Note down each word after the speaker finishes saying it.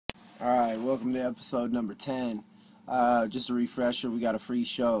Alright, welcome to episode number 10. Just a refresher, we got a free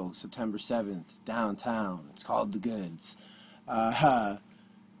show September 7th, downtown. It's called The Goods.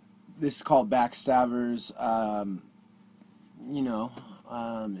 This is called Backstabbers.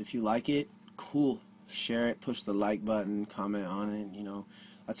 If you like it, cool. Share it, push the like button, comment on it.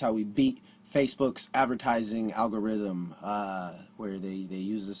 That's how we beat Facebook's advertising algorithm, where they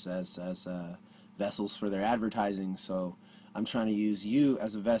use us as vessels for their advertising. So I'm trying to use you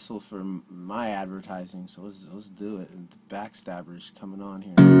as a vessel for my advertising, so let's do it. And the Backstabbers coming on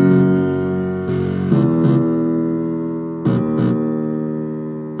here.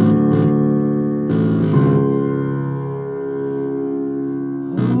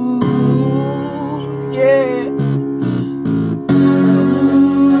 Ooh, yeah.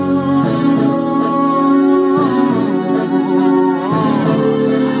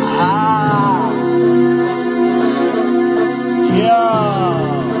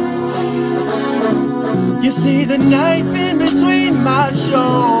 You see the knife in between my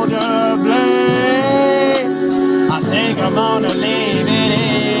shoulder blades. I think I'm gonna leave it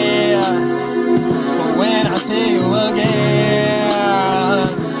here, but when I see you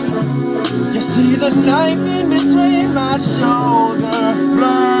again. You see the knife in between my shoulder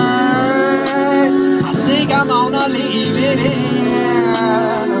blades. I think I'm gonna leave it here,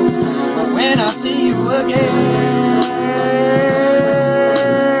 but when I see you again.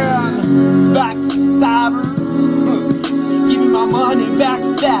 Backstabbers, give me my money back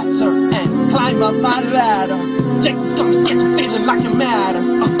faster and climb up my ladder. Jake's gonna get you feeling like you're mad.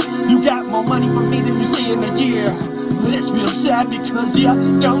 You got more money from me than you see in a year. But it's real sad because you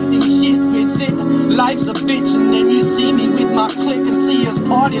don't do shit with it. Life's a bitch and then you see me with my clique and see us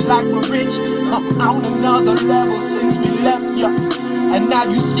party like we're rich. I'm on another level since we left ya, and now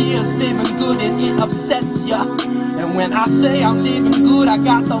you see us living good and it upsets ya. And when I say I'm living good, I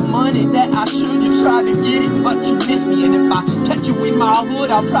got the money that I should. You try to get it, but you miss me. And if I catch you in my hood,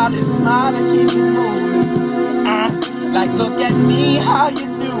 I'll probably smile and keep it moving. Like, look at me, how you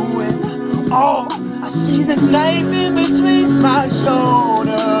doing? Oh, I see the knife in between my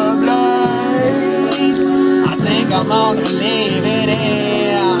shoulder blades. I think I'm gonna leave it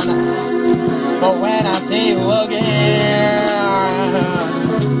in, but when I see you again.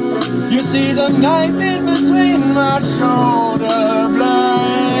 You see the knife in between my shoulder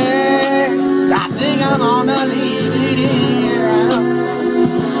blades. I think I'm gonna leave it here,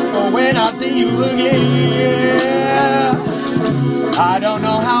 but when I see you again. I don't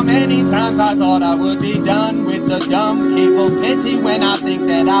know how many times I thought I would be done with the dumb people. Pity when I think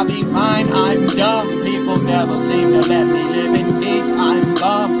that I'll be fine. I'm dumb. People never seem to let me live in peace. I'm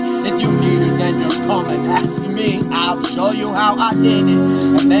bummed. If you need it, then just come and ask me. I'll show you how I did it,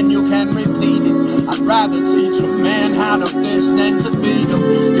 and then you can repeat it. I'd rather teach a man how to fish than to feed him.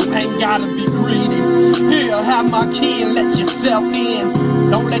 You ain't gotta be greedy. Here, have my key and let yourself in.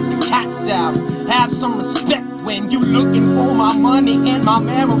 Don't let the cats out. Have some respect when you looking for my money and my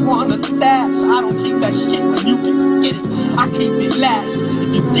marijuana stash. I don't keep that shit when you can get it. I keep it lashed.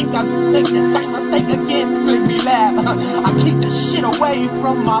 If you think I make the same mistake again, make me laugh. I keep the shit away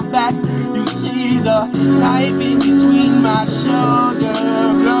from my back. You see the knife in between my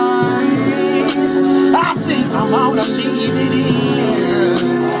shoulder blades. I think I'm gonna leave it here,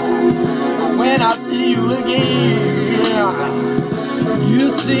 but when I see you again.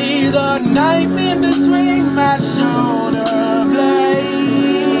 You see the knife in between my shoulder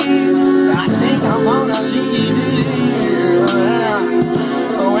blades. I think I'm gonna leave it here,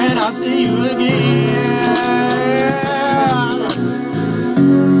 but when I see you again.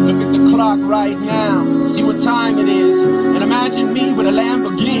 Look at the clock right now, see what time it is, and imagine me with a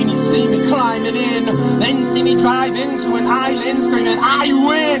Lamborghini. See me climbing in, then see me drive into an island screaming, I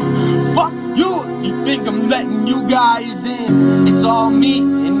win! Fuck you! You think I'm letting you guys in? It's all me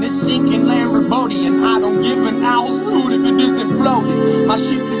in this sinking Lamborghini, and I don't give an owl's hoot if it isn't floating. My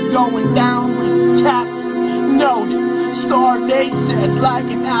ship is going down with its captain noted. Star date says like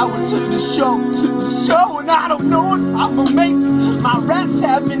an hour to the show, and I don't know if I'ma make it. My raps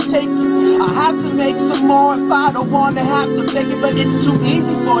have been taken. I have to make some more if I don't want to have to fake it, but it's too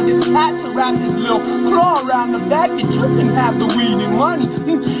easy for this cat to wrap this little claw around the back that you can have the weed and money.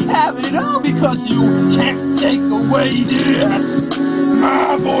 Have it all because you can't take away this.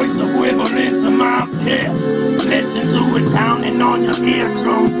 My voice equivalent to my piss. Listen to it pounding on your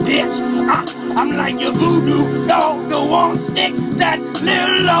eardrum, bitch. I'm like your voodoo dog. Go on, stick that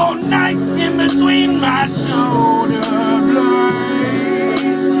little old knife in between my shoulder blades.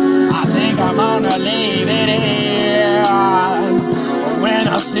 I think I'm gonna leave it here, when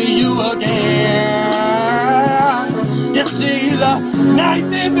I see you again. Yes, see the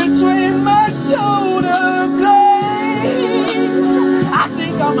knife in between my shoulder blades. I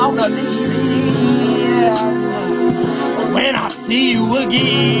think I'm gonna leave it when I see you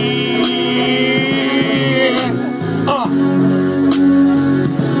again.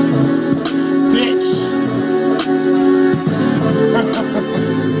 Bitch.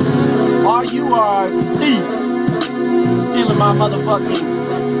 All you are is a thief. Stealing my motherfucking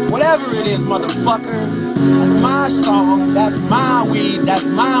whatever it is, motherfucker. That's my song, that's my weed, that's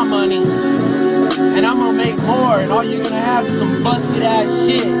my money. And I'm gonna make more, and all you're gonna have is some busted ass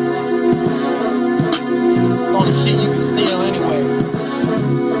shit. It's the only shit you can steal anyway.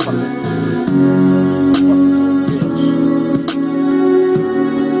 Bitch.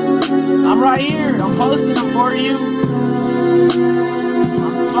 I'm right here, I'm posting them for you.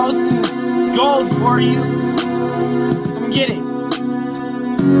 I'm posting gold for you. Come and get it.